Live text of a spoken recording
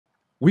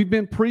We've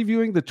been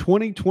previewing the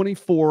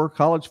 2024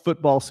 college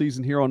football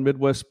season here on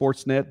Midwest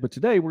Sportsnet, but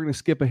today we're going to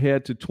skip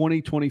ahead to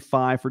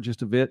 2025 for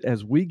just a bit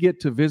as we get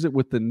to visit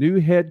with the new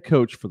head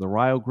coach for the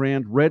Rio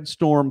Grande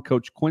RedStorm,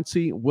 Coach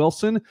Quincy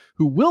Wilson,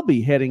 who will be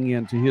heading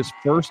into his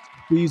first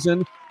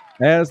season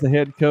as the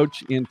head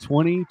coach in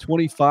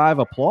 2025.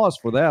 Applause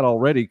for that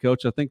already,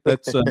 Coach. I think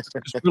that's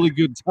just really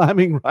good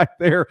timing right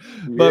there.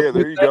 But Yeah, with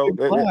there you that go.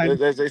 in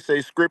mind, As they say,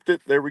 scripted.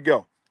 There we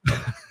go.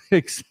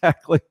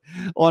 exactly.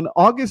 On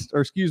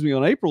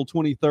April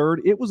 23rd,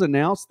 it was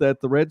announced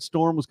that the Red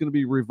Storm was going to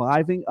be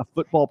reviving a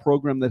football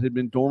program that had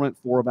been dormant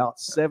for about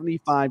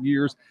 75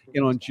 years.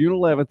 And on June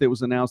 11th, it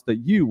was announced that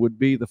you would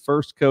be the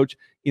first coach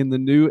in the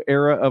new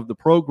era of the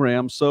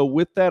program. So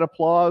with that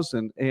applause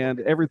and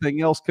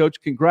everything else,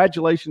 Coach,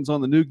 congratulations on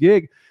the new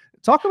gig.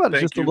 Talk about it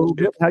Thank just a you. little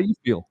bit, how you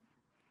feel.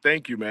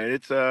 Thank you, man.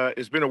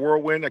 It's been a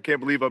whirlwind. I can't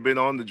believe I've been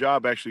on the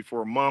job actually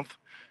for a month.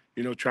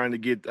 Trying to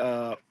get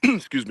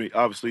excuse me,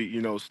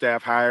 obviously,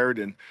 staff hired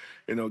and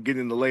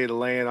getting the lay of the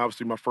land.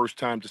 Obviously, my first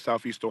time to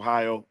Southeast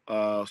Ohio.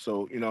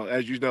 So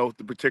as you know,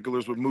 the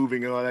particulars with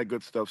moving and all that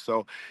good stuff.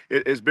 So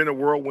it's been a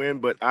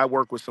whirlwind, but I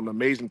work with some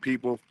amazing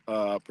people.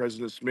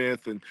 President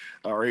Smith and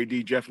our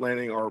AD Jeff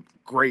Lanning are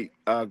great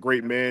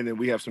men, and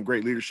we have some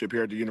great leadership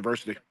here at the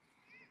university.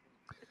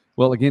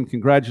 Well, again,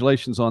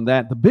 congratulations on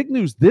that. The big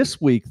news this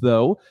week,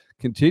 though,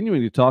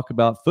 continuing to talk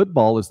about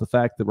football, is the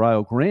fact that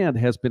Rio Grande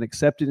has been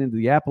accepted into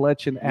the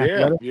Appalachian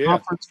Athletic Yeah.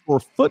 Conference for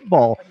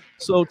football.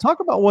 So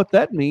talk about what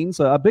that means,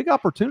 a big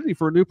opportunity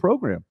for a new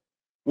program.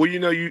 Well,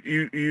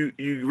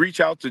 you reach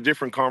out to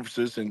different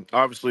conferences, and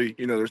obviously,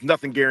 there's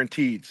nothing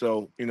guaranteed.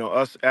 So,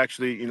 us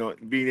actually,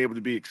 being able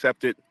to be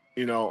accepted,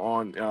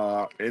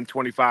 on in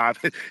 25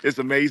 is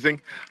amazing.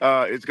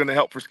 It's going to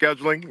help for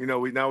scheduling.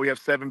 We have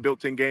 7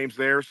 built-in games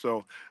there,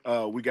 so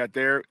we got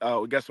there.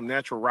 We got some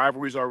natural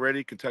rivalries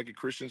already. Kentucky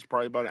Christian's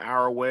probably about an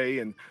hour away,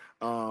 and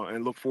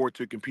look forward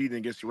to competing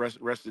against the rest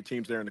of the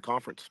teams there in the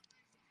conference.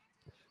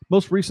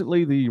 Most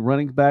recently, the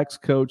running backs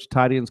coach,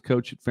 tight ends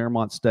coach at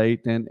Fairmont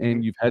State,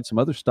 and you've had some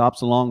other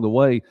stops along the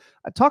way.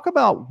 Talk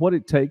about what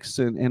it takes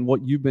and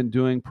what you've been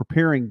doing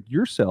preparing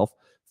yourself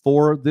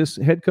for this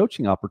head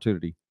coaching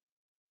opportunity.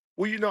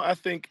 Well, I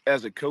think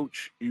as a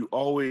coach, you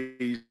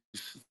always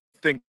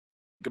think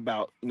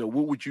about,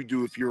 what would you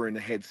do if you were in the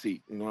head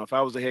seat? If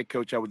I was a head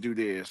coach, I would do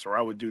this or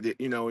I would do that,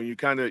 and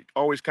you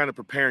always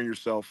preparing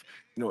yourself,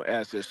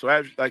 as this.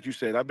 So like you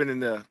said, I've been in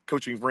the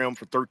coaching realm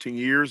for 13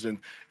 years and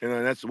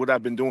that's what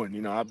I've been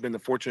doing. I've been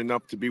fortunate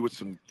enough to be with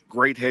some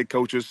great head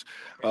coaches,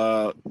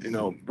 work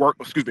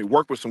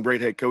with some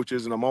great head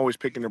coaches, and I'm always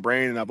picking their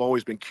brain, and I've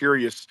always been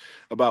curious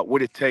about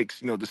what it takes,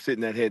 to sit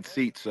in that head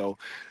seat. So,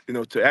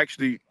 to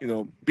actually,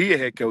 be a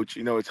head coach,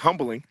 it's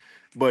humbling,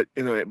 but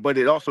but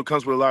it also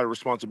comes with a lot of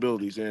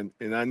responsibilities. And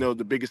I know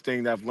the biggest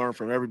thing that I've learned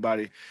from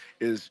everybody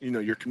is,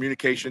 your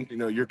communication,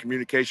 your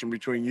communication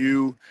between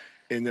you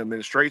and the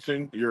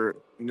administration, your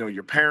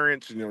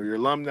parents, your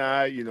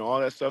alumni,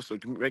 all that stuff. So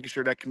making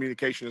sure that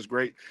communication is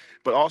great,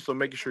 but also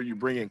making sure you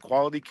bring in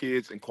quality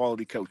kids and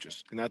quality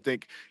coaches. And I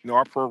think,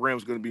 our program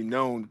is going to be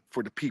known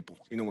for the people.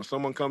 When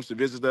someone comes to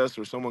visit us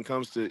or someone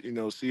comes to,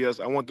 see us,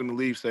 I want them to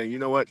leave saying, you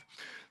know what,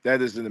 that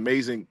is an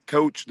amazing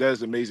coach, that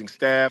is amazing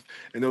staff,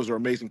 and those are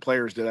amazing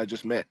players that I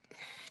just met.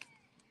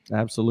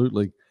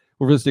 Absolutely.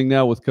 We're visiting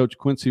now with Coach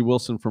Quincy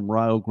Wilson from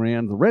Rio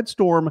Grande. The Red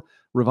Storm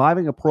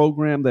reviving a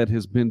program that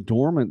has been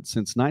dormant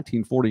since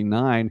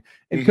 1949.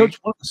 And, Coach,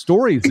 one of the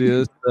stories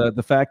is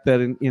the fact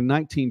that in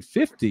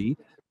 1950,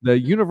 the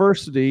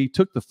university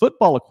took the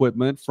football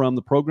equipment from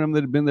the program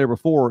that had been there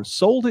before,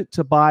 sold it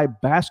to buy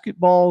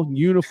basketball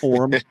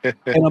uniforms.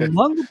 And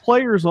among the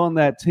players on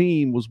that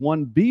team was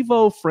one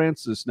Bevo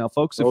Francis. Now,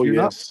 folks, if you're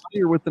not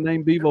familiar with the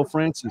name Bevo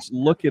Francis,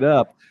 look it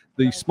up.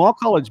 The Small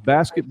College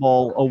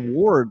Basketball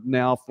Award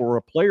now for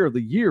a Player of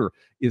the Year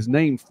is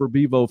named for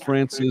Bevo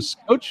Francis.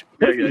 Coach,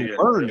 what have you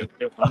learned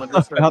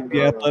about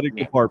the athletic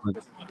department?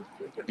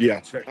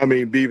 Yeah,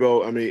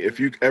 Bevo, if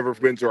you've ever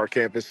been to our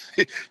campus,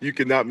 you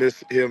cannot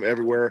miss him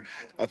everywhere.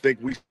 I think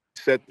we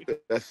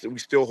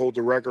still hold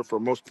the record for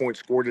most points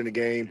scored in a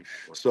game.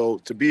 So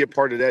to be a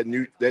part of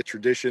that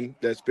tradition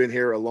that's been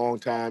here a long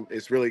time,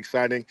 it's really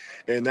exciting.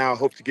 And now I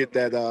hope to get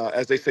that,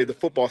 as they say, the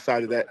football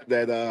side of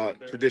that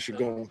tradition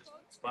going.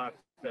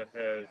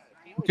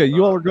 Okay,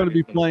 you all are going to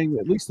be playing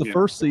at least the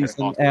first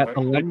season at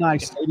Alumni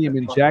Stadium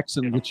in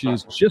Jackson, which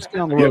is just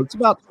down the road. It's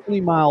about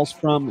 20 miles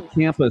from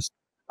campus.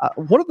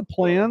 What are the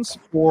plans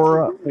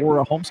for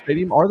a home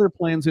stadium? Are there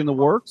plans in the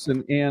works,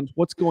 and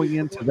what's going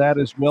into that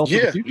as well for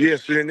the future?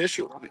 Yes,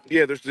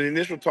 there's the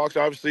initial talks.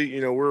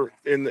 Obviously, we're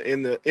in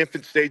the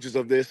infant stages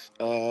of this.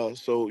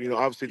 So,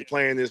 obviously the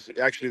plan is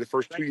actually the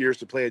first 2 years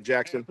to play at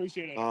Jackson.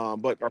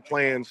 But our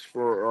plans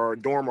for our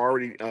dorm are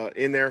already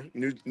in there.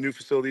 New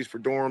facilities for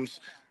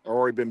dorms are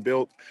already been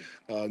built.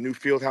 New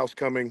field house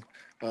coming.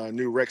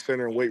 New rec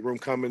center and weight room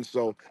coming.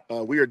 So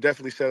we are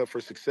definitely set up for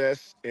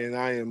success, and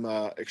I am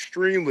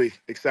extremely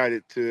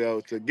excited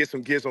to get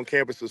some kids on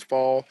campus this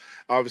fall.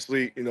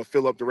 Obviously,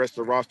 fill up the rest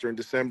of the roster in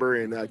December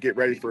and get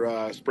ready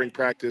for spring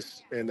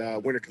practice and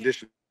winter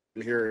conditioning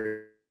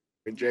here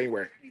in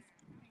January.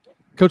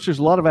 Coach, there's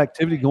a lot of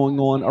activity going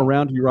on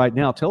around you right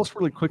now. Tell us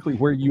really quickly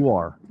where you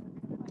are.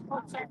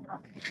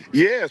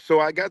 Yeah,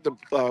 so I got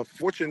the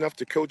fortunate enough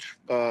to coach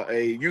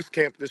a youth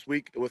camp this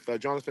week with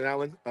Jonathan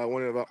Allen,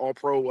 one of the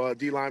all-pro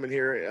D linemen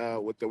here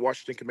with the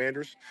Washington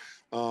Commanders.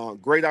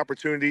 Great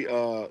opportunity.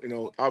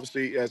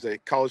 Obviously as a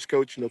college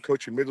coach,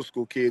 coaching middle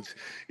school kids,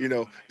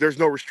 there's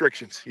no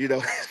restrictions,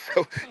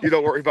 so you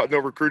don't worry about no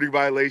recruiting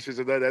violations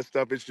and that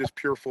stuff. It's just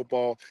pure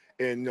football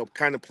and,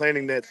 kind of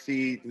planting that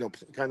seed,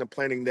 kind of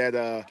planting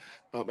that,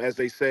 as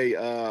they say,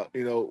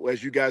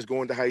 as you guys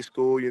go into high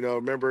school,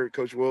 remember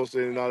Coach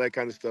Wilson and all that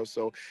kind of stuff.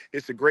 So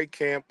it's a great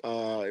camp.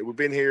 We've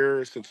been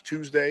here since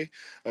Tuesday.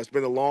 It's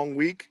been a long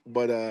week,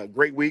 but a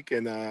great week,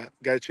 and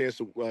got a chance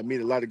to meet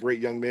a lot of great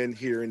young men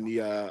here in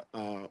the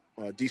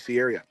D.C.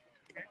 area.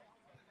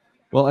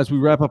 Well, as we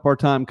wrap up our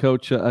time,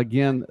 Coach,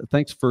 again,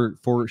 thanks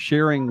for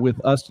sharing with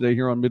us today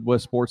here on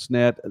Midwest Sports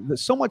Net.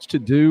 There's so much to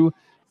do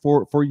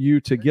for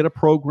you to get a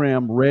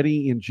program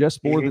ready in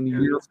just more than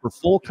a year for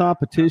full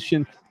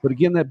competition. But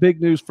again, that big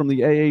news from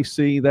the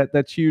AAC,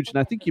 that's huge. And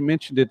I think you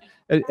mentioned it.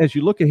 As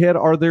you look ahead,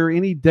 are there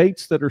any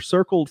dates that are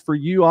circled for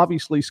you?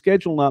 Obviously,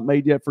 schedule not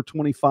made yet for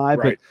 25,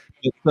 right.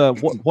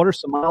 but what are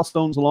some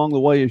milestones along the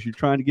way as you're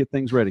trying to get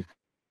things ready?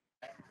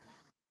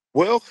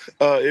 Well,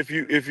 if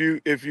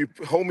you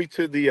hold me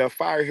to the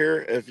fire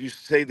here, if you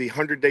say the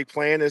 100-day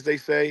plan, as they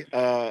say,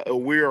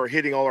 we are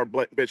hitting all our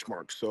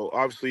benchmarks. So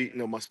obviously,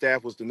 my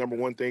staff was the number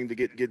one thing to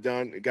get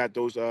done. It got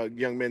those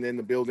young men in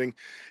the building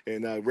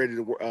and ready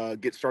to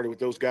get started with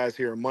those guys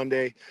here on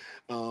Monday.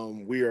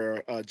 We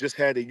are just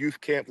had a youth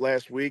camp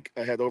last week.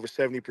 I had over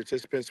 70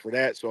 participants for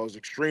that, so I was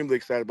extremely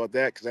excited about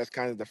that because that's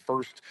kind of the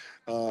first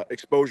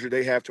exposure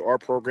they have to our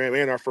program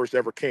and our first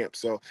ever camp.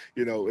 So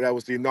that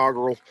was the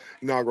inaugural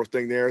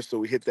thing there. So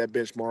we hit that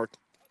benchmark.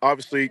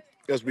 Obviously,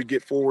 as we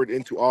get forward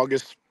into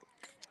August,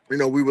 we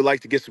would like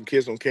to get some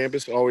kids on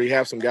campus. Already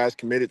have some guys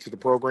committed to the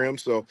program.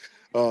 So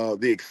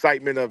the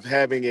excitement of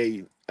having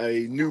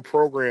a new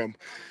program,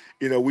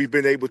 we've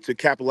been able to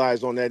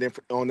capitalize on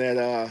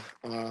that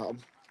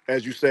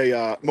as you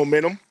say,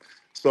 momentum.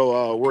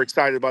 So we're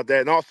excited about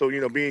that. And also,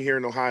 being here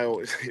in Ohio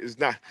is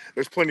not,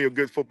 there's plenty of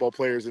good football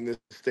players in this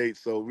state.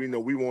 So,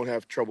 we won't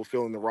have trouble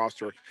filling the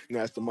roster,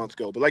 as the months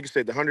go. But like you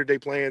said, the 100-day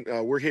plan,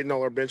 we're hitting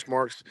all our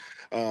benchmarks,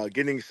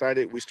 getting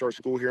excited. We start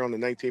school here on the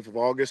 19th of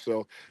August.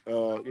 So,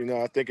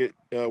 I think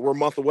we're a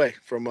month away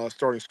from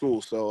starting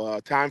school. So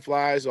time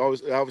flies.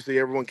 Obviously,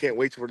 everyone can't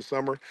wait for the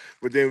summer,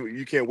 but then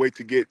you can't wait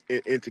to get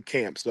into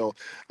camp. So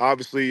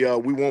obviously,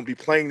 we won't be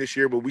playing this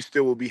year, but we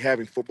still will be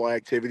having football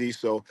activities.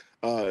 So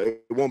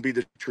it won't be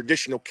the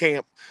traditional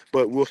camp,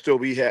 but we'll still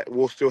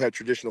have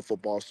traditional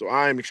football. So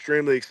I'm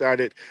extremely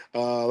excited.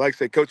 Like I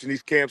said, coaching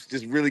these camps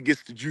just really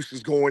gets the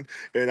juices going,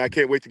 and I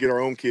can't wait to get our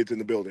own kids in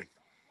the building.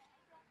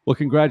 Well,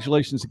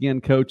 congratulations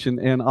again, Coach,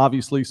 and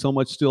obviously so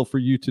much still for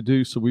you to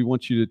do. So we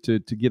want you to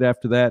get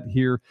after that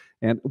here,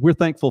 and we're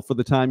thankful for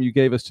the time you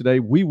gave us today.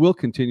 We will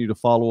continue to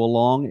follow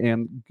along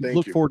and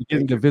look forward to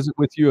getting to visit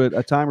with you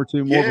a time or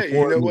two more. Yeah,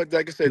 before you know what?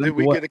 Like I said,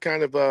 we get a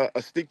kind of a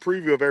sneak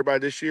preview of everybody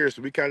this year,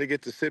 so we kind of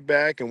get to sit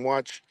back and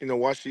watch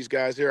these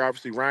guys here.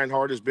 Obviously, Ryan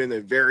Hart has been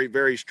a very,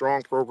 very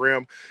strong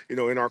program,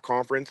 in our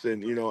conference,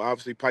 and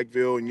obviously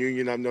Pikeville and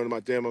Union. I've known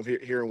about them. I'm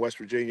here in West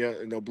Virginia.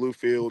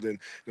 Bluefield and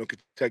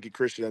Kentucky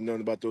Christian. I've known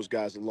about those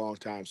guys a long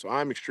time. So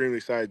I'm extremely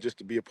excited just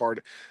to be a part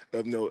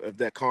of of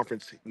that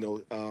conference,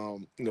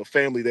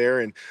 family there,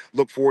 and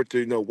look forward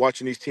to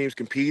watching these teams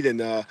compete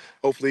and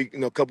hopefully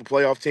a couple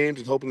playoff teams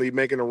and hopefully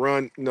making a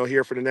run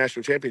here for the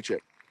national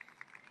championship.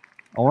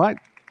 All right.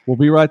 We'll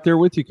be right there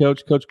with you,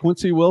 Coach. Coach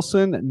Quincy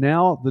Wilson,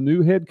 now the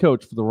new head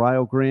coach for the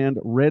Rio Grande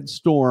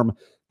RedStorm.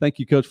 Thank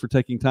you, Coach, for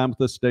taking time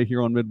with us today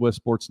here on Midwest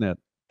Sports Net.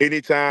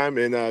 Anytime,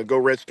 and go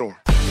RedStorm.